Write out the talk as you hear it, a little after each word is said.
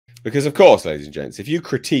Because, of course, ladies and gents, if you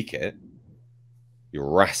critique it, you're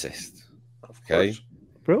racist. Okay?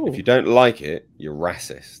 Bro. If you don't like it, you're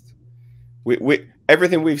racist.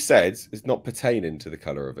 Everything we've said is not pertaining to the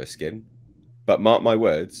colour of her skin. But mark my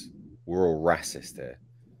words, we're all racist here.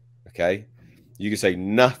 Okay? You can say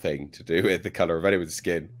nothing to do with the colour of anyone's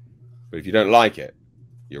skin. But if you don't like it,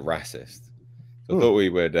 you're racist. So I thought we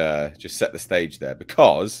would just set the stage there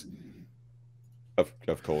because,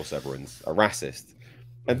 of course, everyone's a racist.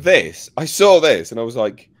 And I saw this and I was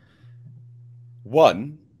like,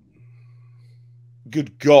 one,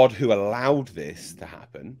 good God, who allowed this to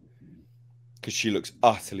happen? Because she looks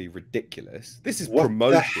utterly ridiculous. This is promotion.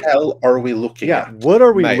 What the hell are we looking at? What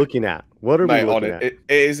are we looking at? What are we looking at? It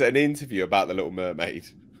is an interview about the Little Mermaid.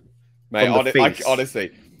 Mate,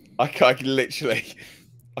 honestly, I couldn't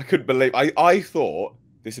believe. I thought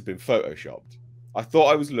this had been photoshopped. I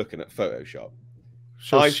thought I was looking at Photoshop.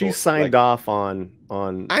 So she signed off on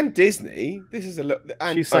and Disney. This is a look.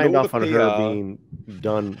 She signed off on her being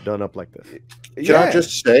done up like this. Can I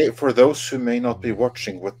just say, for those who may not be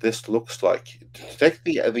watching, what this looks like? Take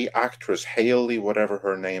the actress Halle, whatever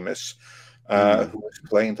her name is, who is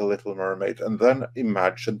playing the Little Mermaid, and then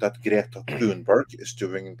imagine that Greta Thunberg is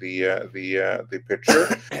doing the picture,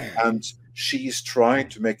 and she's trying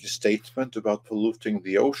to make a statement about polluting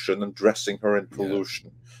the ocean and dressing her in pollution,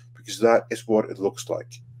 because that is what it looks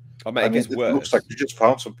like. I mean, it looks like you just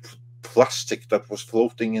found some plastic that was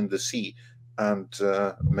floating in the sea and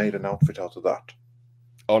made an outfit out of that.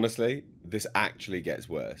 Honestly, this actually gets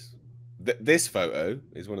worse. This photo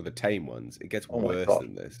is one of the tame ones. It gets worse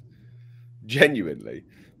than this. Genuinely.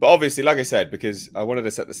 But obviously, like I said, because I wanted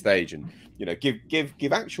to set the stage and, you know,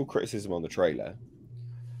 give actual criticism on the trailer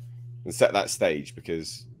and set that stage,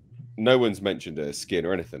 because no one's mentioned her skin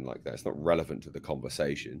or anything like that. It's not relevant to the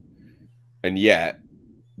conversation. And yet,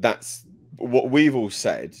 that's what we've all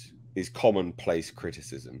said is commonplace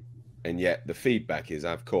criticism. And yet the feedback is,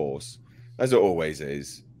 of course, as it always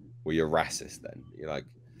is, well, you're racist then. You're like,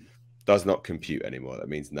 does not compute anymore. That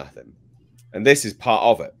means nothing. And this is part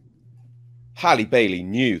of it. Halle Bailey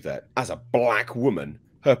knew that, as a black woman,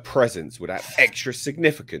 her presence would add extra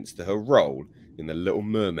significance to her role in The Little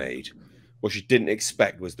Mermaid. What she didn't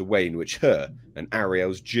expect was the way in which her and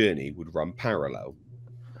Ariel's journey would run parallel.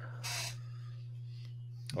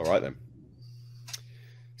 All right, then.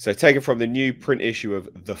 So taken from the new print issue of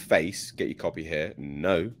The Face, get your copy here.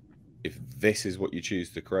 No. If this is what you choose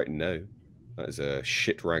to correct, no. That is a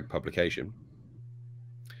shit rag publication.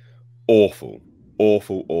 Awful.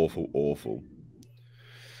 Awful, awful, awful.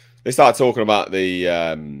 They start talking about the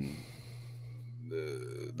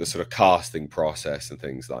sort of casting process and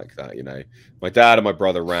things like that, you know. My dad and my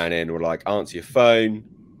brother ran in and were like, answer your phone.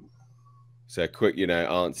 So quick, you know,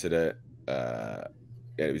 answered it. Yeah,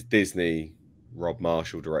 it was Disney, Rob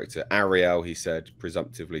Marshall, director. Ariel, he said,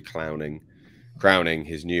 presumptively crowning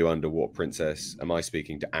his new underwater princess. Am I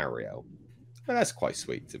speaking to Ariel? Well, that's quite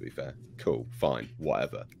sweet, to be fair. Cool, fine,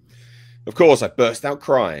 whatever. Of course, I burst out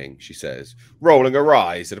crying, she says, rolling her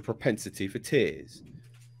eyes at a propensity for tears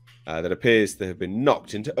that appears to have been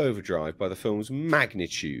knocked into overdrive by the film's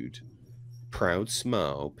magnitude. Proud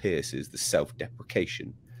smile pierces the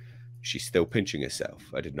self-deprecation. She's still pinching herself.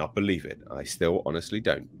 I did not believe it. I still honestly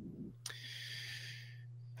don't.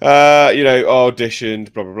 You know,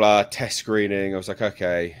 auditioned, blah, blah, blah, test screening. I was like,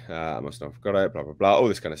 okay, I must not have got it, blah, blah, blah. All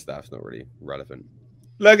this kind of stuff is not really relevant.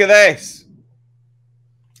 Look at this.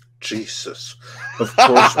 Jesus. Of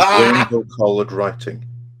course, rainbow-colored writing.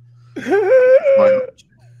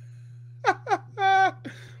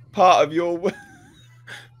 Part of your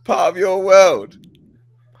world.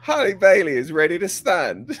 Halle Bailey is ready to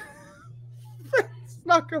stand. It's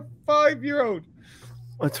like a 5-year-old.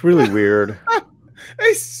 That's really weird.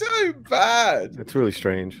 It's so bad. It's really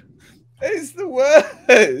strange. It's the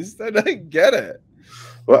worst. I don't get it.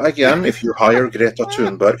 Well, again, if you hire Greta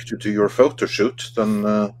Thunberg to do your photo shoot, then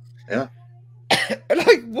yeah.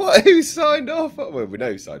 Like, what? Who signed off? Well, we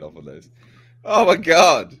know who signed off on this. Oh my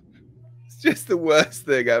god, it's just the worst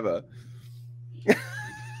thing ever.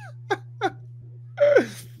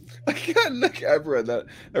 I can't look at everyone.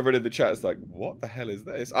 Everyone in the chat is like, "What the hell is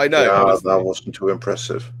this?" I know. Yeah, that wasn't too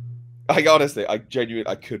impressive. I genuinely,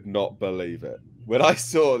 I could not believe it. When I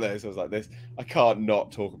saw this, I was like, "This, I can't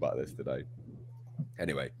not talk about this today."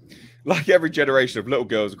 Anyway, like every generation of little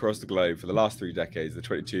girls across the globe for the last 3 decades, the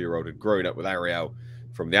 22-year-old had grown up with Ariel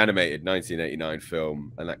from the animated 1989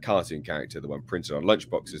 film and that cartoon character, the one printed on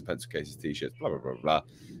lunchboxes, pencil cases, t-shirts, blah, blah, blah, blah.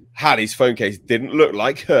 Hallie's phone case didn't look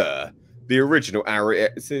like her. The original Ariel,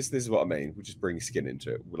 this is what I mean. We're just bringing skin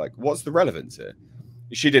into it. We're like, what's the relevance here?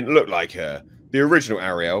 She didn't look like her. The original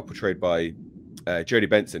Ariel, portrayed by Jodie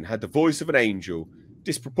Benson had the voice of an angel,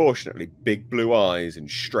 disproportionately big blue eyes and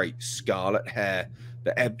straight scarlet hair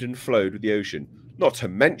that ebbed and flowed with the ocean. Not to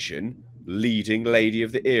mention leading lady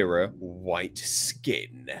of the era, white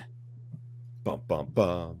skin. Bum, bum,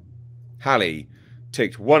 bum. Halle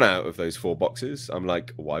ticked one out of those 4 boxes. I'm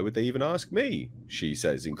like, why would they even ask me? She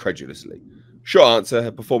says incredulously. Short answer,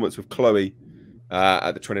 her performance with Chloe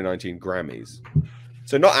at the 2019 Grammys.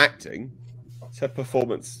 So not acting, it's her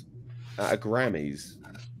performance at a Grammys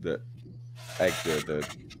that egged her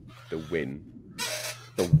the win.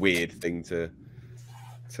 The weird thing to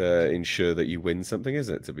ensure that you win something, is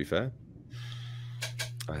it, to be fair?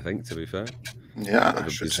 I think, to be fair. Yeah, I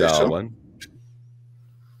should say so. One.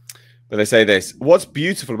 But they say this. What's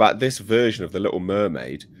beautiful about this version of The Little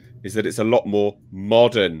Mermaid is that it's a lot more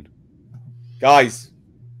modern. Guys,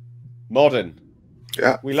 modern.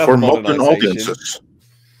 Yeah, we love for modern audiences.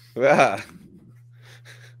 Yeah.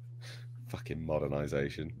 Fucking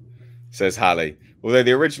modernization, says Halle. Although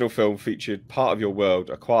the original film featured Part of Your World,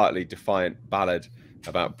 a quietly defiant ballad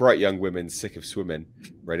about bright young women sick of swimming,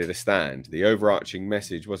 ready to stand, the overarching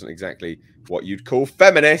message wasn't exactly what you'd call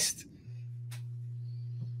feminist.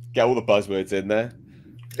 Get all the buzzwords in there.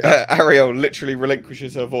 Yeah. Ariel literally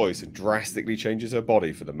relinquishes her voice and drastically changes her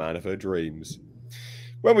body for the man of her dreams.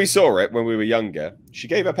 When we saw it when we were younger, she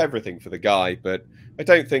gave up everything for the guy, but I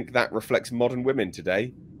don't think that reflects modern women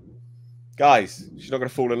today. Guys, she's not going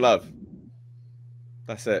to fall in love.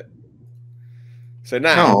 That's it. So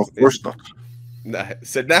now, no, of course not.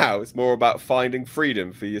 So now it's more about finding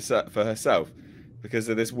freedom for herself because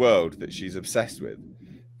of this world that she's obsessed with.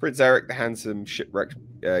 Prince Eric, the handsome, shipwrecked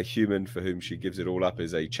human for whom she gives it all up,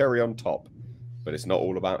 is a cherry on top, but it's not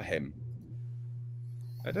all about him.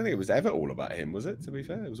 I don't think it was ever all about him, was it? To be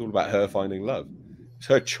fair, it was all about her finding love. It's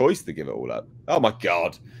her choice to give it all up. Oh my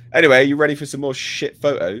god! Anyway, are you ready for some more shit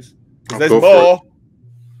photos? Because there's more.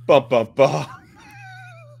 Bum bum bum.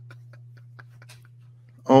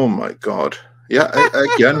 Oh my god! Yeah,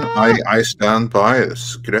 again, I stand by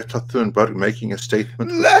this. Greta Thunberg making a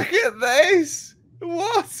statement. Look at this.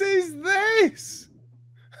 What is this?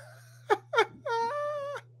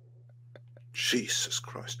 Jesus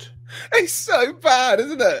Christ! It's so bad,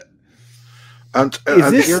 isn't it? And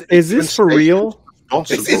is this for real?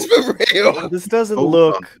 This is for real. This doesn't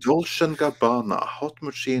look. Dolce & Gabbana, Hot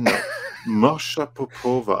Moschino, Masha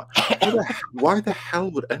Popova. Why the hell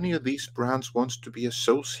would any of these brands want to be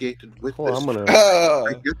associated with this?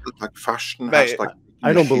 I get that, like, fashion has like.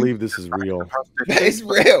 I don't believe this is real. It's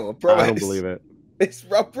real. I promise. I don't believe it.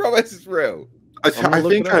 I promise it's real. I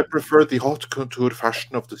think I prefer the haute couture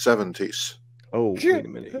fashion of the 70s. Oh, wait a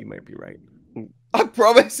minute. You might be right. I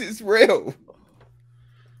promise it's real.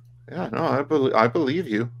 Yeah, no, I believe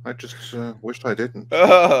you. I just wish I didn't.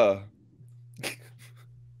 Oh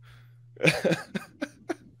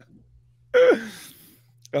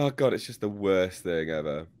god, it's just the worst thing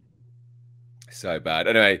ever. So bad.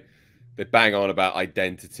 Anyway, they bang on about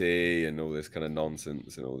identity and all this kind of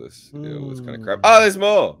nonsense and all this kind of crap. Oh, there's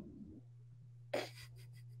more.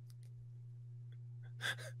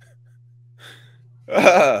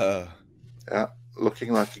 Yeah,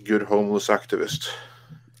 looking like a good homeless activist.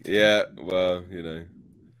 Yeah, well, you know,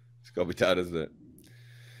 it's got to be done, isn't it?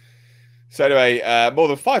 So anyway, more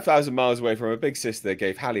than 5,000 miles away from her big sister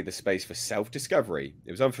gave Halle the space for self-discovery.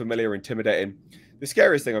 It was unfamiliar, intimidating, the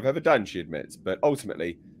scariest thing I've ever done, she admits, but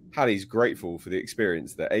ultimately, Halle's grateful for the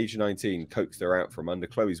experience that age 19 coaxed her out from under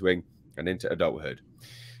Chloe's wing and into adulthood.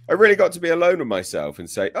 I really got to be alone with myself and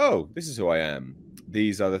say, oh, this is who I am.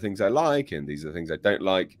 These are the things I like and these are the things I don't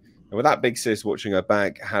like. And with that big sis watching her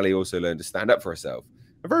back, Halle also learned to stand up for herself.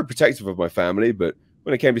 I'm very protective of my family, but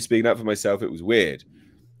when it came to speaking up for myself, it was weird.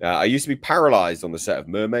 I used to be paralyzed on the set of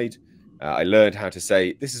Mermaid. I learned how to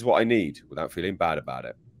say, this is what I need, without feeling bad about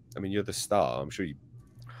it. I mean, you're the star. I'm sure you...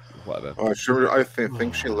 Whatever. Oh, sure. I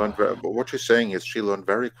think she learned very... But what she's saying is she learned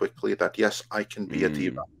very quickly that, yes, I can be a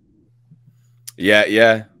diva.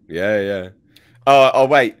 Yeah. Oh,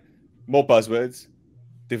 wait. More buzzwords.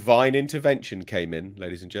 Divine intervention came in,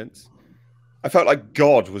 ladies and gents. I felt like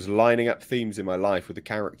God was lining up themes in my life with the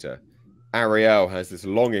character. Ariel has this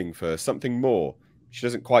longing for something more. She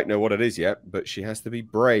doesn't quite know what it is yet, but she has to be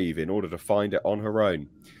brave in order to find it on her own.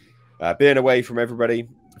 Being away from everybody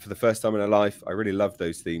for the first time in her life, I really love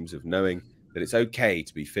those themes of knowing that it's okay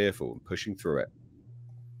to be fearful and pushing through it.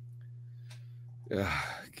 Oh,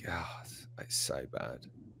 God, it's so bad.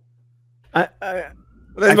 I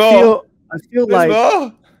feel like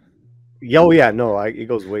more? Oh yeah, no, it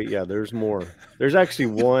goes way. Yeah, there's more. There's actually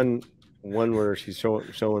one where she's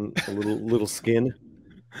showing a little skin.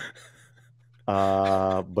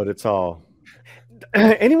 But it's all.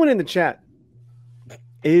 Anyone in the chat,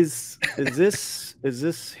 Is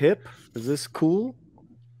this hip? Is this cool?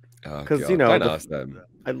 Because you know, don't ask them.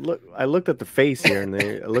 I looked at the face here, and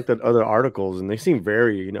I looked at other articles, and they seem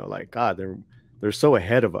very, like, God, they're so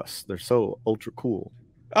ahead of us. They're so ultra cool.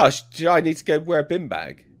 Oh, I need to go wear a bin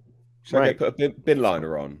bag. Should I go put a bin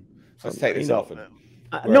liner on? Let's take this off.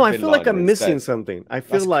 No, I feel like I'm missing something. I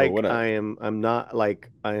feel like I'm not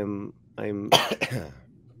like I'm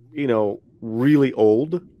really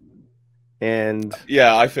old. And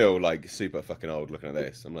yeah, I feel like super fucking old looking at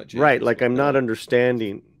this. I'm like, Jesus, right, like I'm not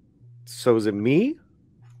understanding. So is it me?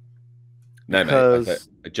 No, mate.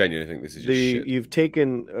 I genuinely think this is just shit. You've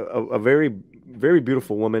taken a very, very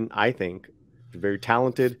beautiful woman. I think very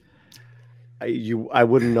talented. I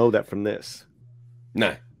wouldn't know that from this.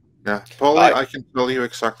 No. Yeah, Paulie, I can tell you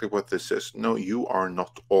exactly what this is. No, you are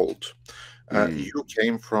not old. You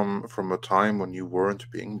came from a time when you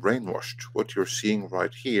weren't being brainwashed. What you're seeing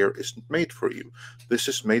right here isn't made for you. This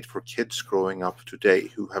is made for kids growing up today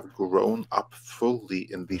who have grown up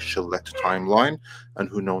fully in the Gillette timeline and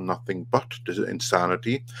who know nothing but the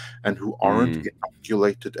insanity and who aren't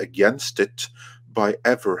inoculated against it by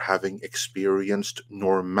ever having experienced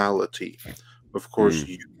normality. Of course,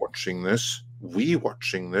 you watching this, we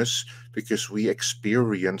watching this, because we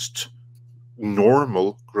experienced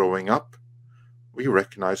normal growing up. We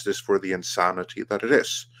recognize this for the insanity that it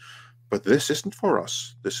is. But this isn't for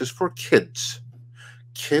us. This is for kids.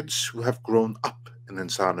 Kids who have grown up in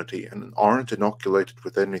insanity and aren't inoculated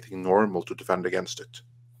with anything normal to defend against it.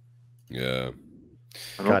 Yeah.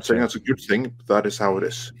 I'm not saying that's a good thing, but that is how it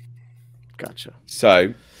is. Gotcha.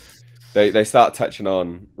 So they start touching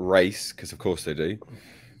on race, because of course they do.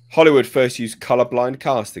 Hollywood first used colorblind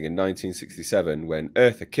casting in 1967 when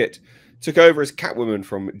Eartha Kitt took over as Catwoman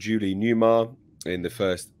from Julie Newmar in the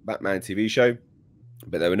first Batman TV show,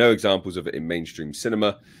 but there were no examples of it in mainstream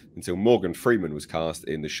cinema until Morgan Freeman was cast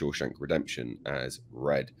in The Shawshank Redemption as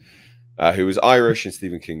Red, who was Irish in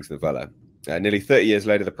Stephen King's novella. Nearly 30 years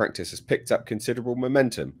later, the practice has picked up considerable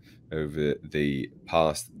momentum over the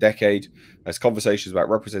past decade as conversations about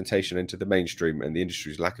representation entered the mainstream and the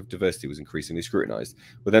industry's lack of diversity was increasingly scrutinized.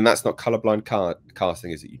 But then that's not colorblind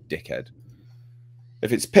casting, is it, you dickhead?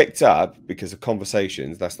 If it's picked up because of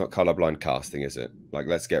conversations, that's not colorblind casting, is it? Like,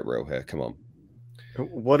 let's get real here. Come on.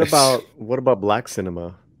 What about black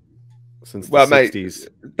cinema? Since the 60s,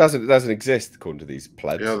 it doesn't exist according to these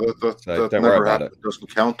plebs. Yeah, so don't worry about it. It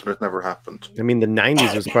doesn't count, and it never happened. I mean, the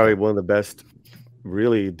 90s was probably one of the best,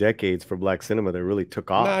 really, decades for black cinema that really took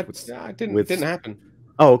off. It didn't happen.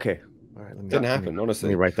 Oh, okay. All right, didn't happen, honestly.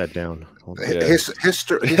 Let me write that down.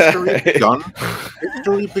 History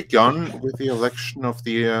begun with the election of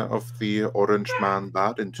the Orange Man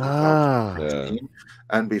Dad in 2013,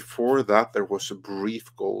 and before that there was a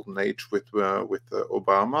brief golden age with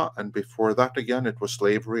Obama, and before that again it was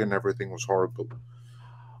slavery and everything was horrible.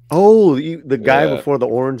 Oh, the guy before the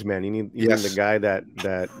Orange Man. You mean the guy that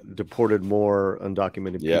deported more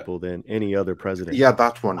undocumented people than any other president? Yeah,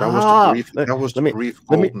 that one. That was the brief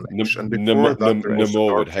golden age. And before that,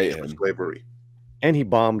 Namor would hate him. Slavery. And he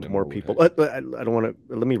bombed more people. I don't want to.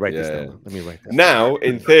 Let me write this down. Let me write this. Now,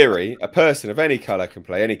 in theory, a person of any color can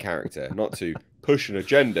play any character, not to push an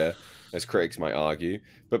agenda, as critics might argue,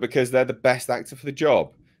 but because they're the best actor for the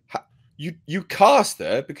job. You cast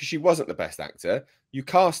her because she wasn't the best actor. You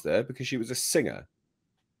cast her because she was a singer.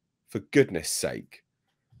 For goodness sake.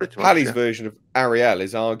 Halle's version of Ariel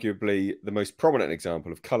is arguably the most prominent example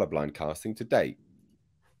of colorblind casting to date.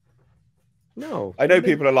 No. I know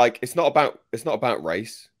people are like, it's not about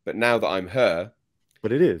race, but now that I'm her.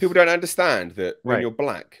 But it is. People don't understand that when you're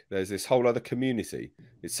black, there's this whole other community.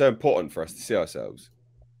 It's so important for us to see ourselves.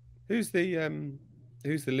 Who's the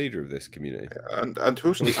leader of this community? And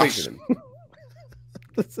who's the us?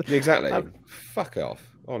 Exactly. Fuck off,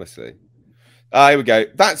 honestly. Here we go.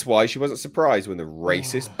 That's why she wasn't surprised when the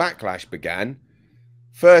racist backlash began.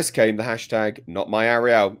 First came the hashtag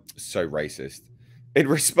 #NotMyAriel, so racist, in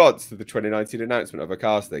response to the 2019 announcement of her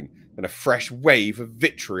casting, and a fresh wave of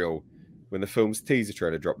vitriol when the film's teaser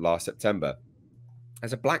trailer dropped last September.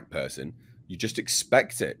 As a black person, you just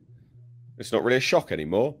expect it. It's not really a shock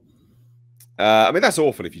anymore. I mean, that's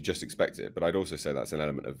awful if you just expect it, but I'd also say that's an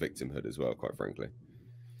element of victimhood as well, quite frankly.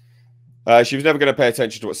 She was never going to pay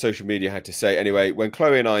attention to what social media had to say. Anyway, when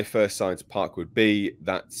Chloe and I first signed to Parkwood B,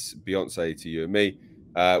 that's Beyonce to you and me,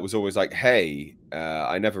 was always like, hey,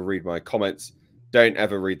 I never read my comments. Don't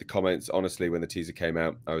ever read the comments. Honestly, when the teaser came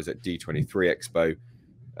out, I was at D23 Expo,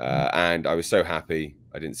 and I was so happy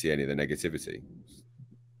I didn't see any of the negativity.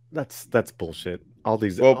 That's bullshit. All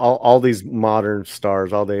these modern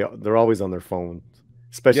stars, they're always on their phones,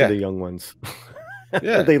 especially the young ones.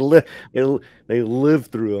 Yeah, they live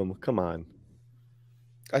through them. Come on.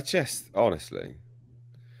 I just honestly.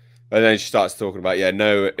 And then she starts talking about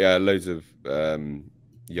loads of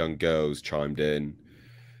young girls chimed in.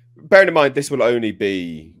 Bearing in mind, this will only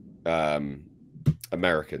be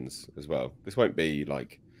Americans as well. This won't be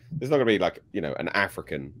like there's not going to be like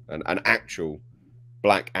an an actual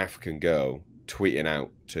black African girl tweeting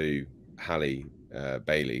out to Halle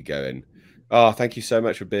Bailey going, "Oh, thank you so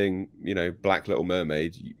much for being Black Little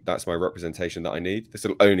Mermaid. That's my representation that I need." This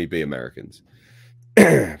will only be Americans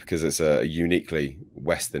because it's a uniquely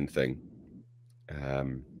Western thing,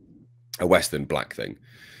 a Western black thing.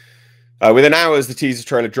 Within hours, the teaser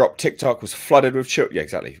trailer dropped. TikTok was flooded with children. Yeah,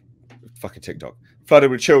 exactly. Fucking TikTok.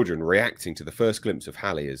 Flooded with children reacting to the first glimpse of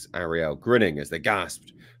Halle as Ariel, grinning as they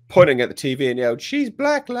gasped, pointing at the TV and yelled, "She's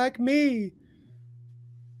black like me."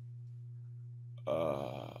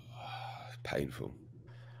 Painful.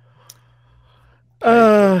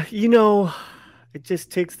 It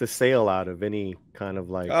just takes the sale out of any kind of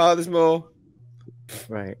like. Oh, there's more.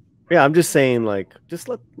 Right. Yeah, I'm just saying, like, just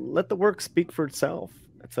let the work speak for itself.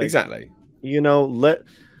 It's like, exactly.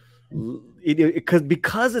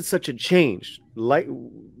 Because it's such a change. Like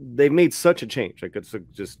they made such a change. Like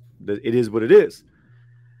it is what it is.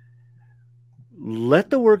 Let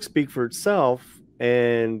the work speak for itself,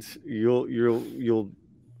 and you'll.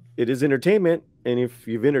 It is entertainment, and if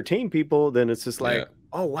you've entertained people, then it's just like,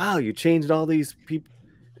 oh wow, you changed all these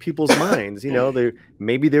people's minds.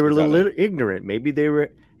 Maybe they were a little ignorant, maybe they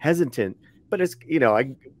were hesitant, but it's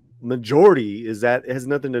majority is that it has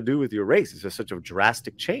nothing to do with your race. It's just such a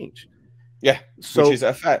drastic change. Yeah, which is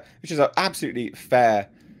an absolutely fair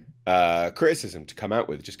criticism to come out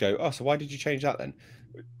with. Just go, oh, so why did you change that then?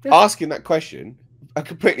 Yeah. Asking that question, a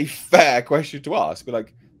completely fair question to ask. But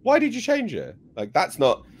like, why did you change her? Like, it's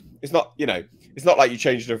not like you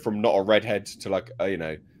changed her from not a redhead to like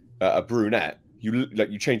a brunette.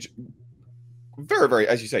 You changed very, very,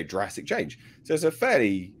 as you say, drastic change. So it's a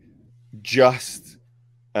fairly just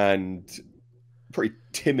and pretty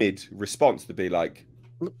timid response to be like,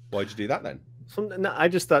 why'd you do that then? I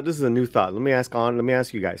just thought this is a new thought. Let me ask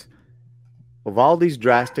you guys. Of all these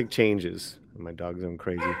drastic changes, my dog's going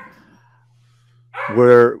crazy.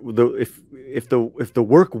 Where if the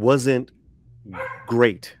work wasn't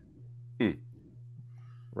great,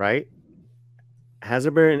 right? Has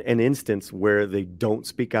there been an instance where they don't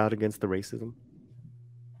speak out against the racism?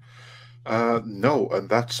 No, and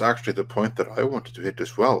that's actually the point that I wanted to hit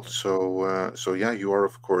as well. So yeah, you are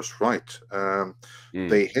of course right.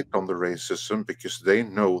 They hit on the racism because they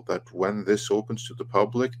know that when this opens to the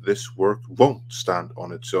public, this work won't stand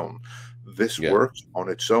on its own. This work on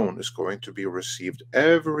its own is going to be received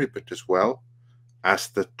every bit as well as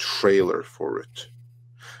the trailer for it.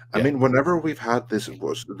 I mean, whenever we've had this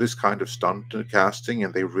kind of stunt casting,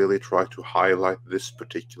 and they really try to highlight this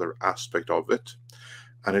particular aspect of it,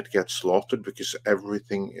 and it gets slaughtered because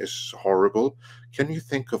everything is horrible. Can you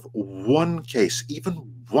think of one case, even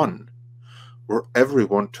one, where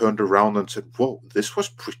everyone turned around and said, "Whoa, this was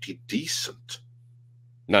pretty decent"?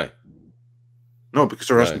 No, because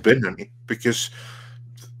there hasn't been any. Because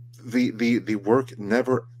the work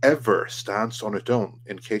never ever stands on its own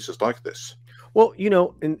in cases like this. Well,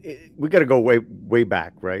 and we got to go way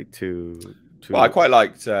back, right? Well, I quite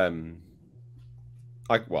liked.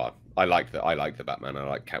 I like the Batman. I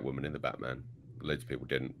like Catwoman in the Batman. Loads of people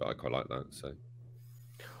didn't, but I quite like that. So,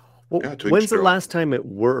 well, when's the last time it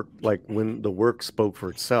worked? Like when the work spoke for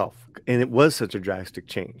itself, and it was such a drastic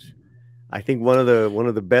change. I think one of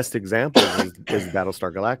the best examples is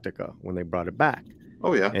Battlestar Galactica when they brought it back.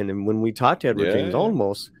 Oh yeah, and then when we talked to Edward James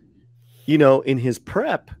Olmos, in his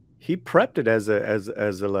prep, he prepped it as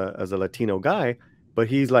a Latino guy, but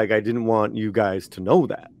he's like, I didn't want you guys to know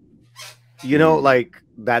that. Like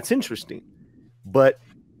that's interesting, but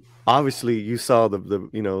obviously you saw the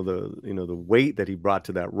weight that he brought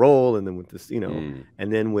to that role, and then with this, and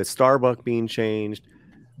then with Starbuck being changed,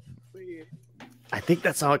 I think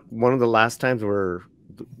that's one of the last times where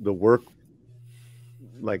the work,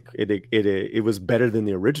 like it was better than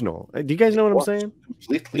the original. Do you guys know what I'm saying?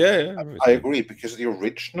 Completely. Yeah, I agree, because the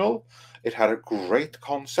original, it had a great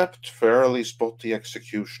concept, fairly spotty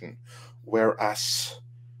execution, whereas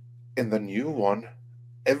in the new one,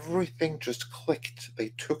 everything just clicked. They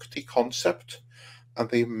took the concept and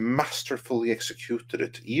they masterfully executed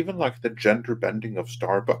it. Even like the gender bending of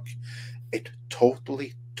Starbuck, it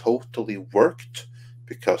totally worked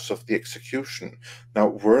because of the execution. Now,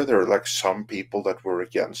 were there like some people that were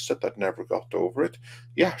against it that never got over it?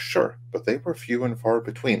 Yeah, sure, but they were few and far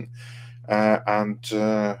between, and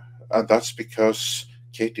that's because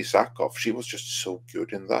Katie Sackhoff, she was just so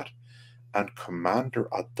good in that. and Commander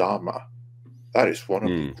Adama. That is one of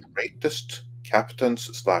the greatest captains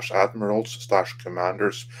 / admirals /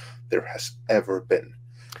 commanders there has ever been.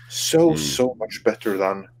 So much better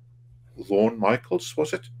than Lorne Michaels,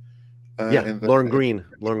 was it? Yeah, Lorne Green.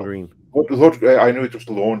 Lorne Green. I knew it was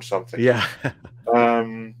Lorne something. Yeah.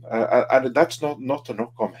 And that's not a knock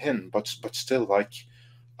on him, but still, like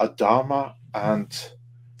Adama, and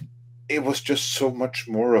it was just so much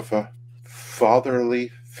more of a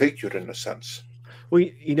fatherly figure in a sense. Well,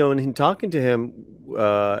 you know, and in talking to him,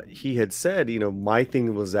 he had said, you know, my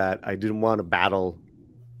thing was that I didn't want to battle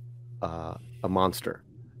a monster.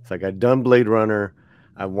 It's like I'd done Blade Runner.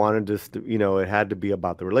 I wanted this to, you know, it had to be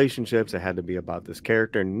about the relationships. It had to be about this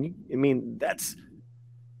character. And I mean, that's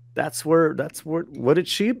what it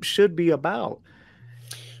should be about.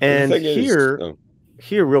 And here,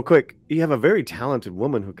 real quick, you have a very talented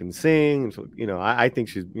woman who can sing. So, you know, I think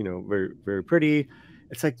she's, you know, very, very pretty.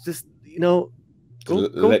 It's like just, you know,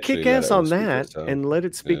 go kick ass on that and let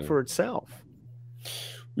it speak for itself.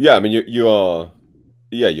 Yeah, I mean, you're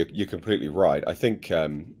completely right. I think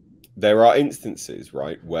there are instances,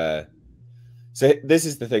 right, where, so this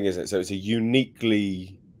is the thing, isn't it? So it's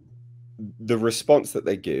the response that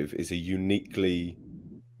they give is a uniquely,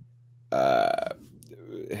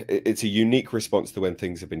 it's a unique response to when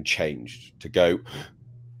things have been changed, to go,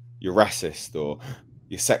 you're racist, or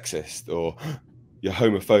you're sexist, or you're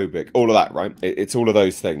homophobic, all of that, right? It's all of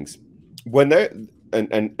those things. When they're,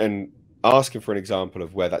 and asking for an example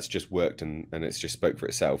of where that's just worked and it's just spoke for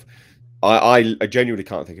itself, I genuinely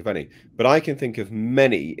can't think of any, but I can think of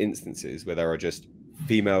many instances where there are just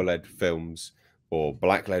female-led films or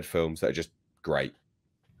black-led films that are just great.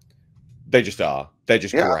 They just are. They're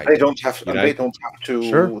just great. They don't have to. You know? They don't have to.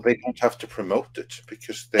 Sure. They don't have to promote it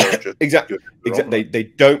because they're just exactly. They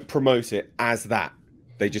don't promote it as that.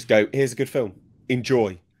 They just go, "Here's a good film.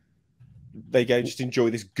 Enjoy." They go, just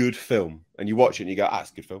enjoy this good film, and you watch it and you go, "Ah,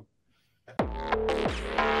 it's a good film."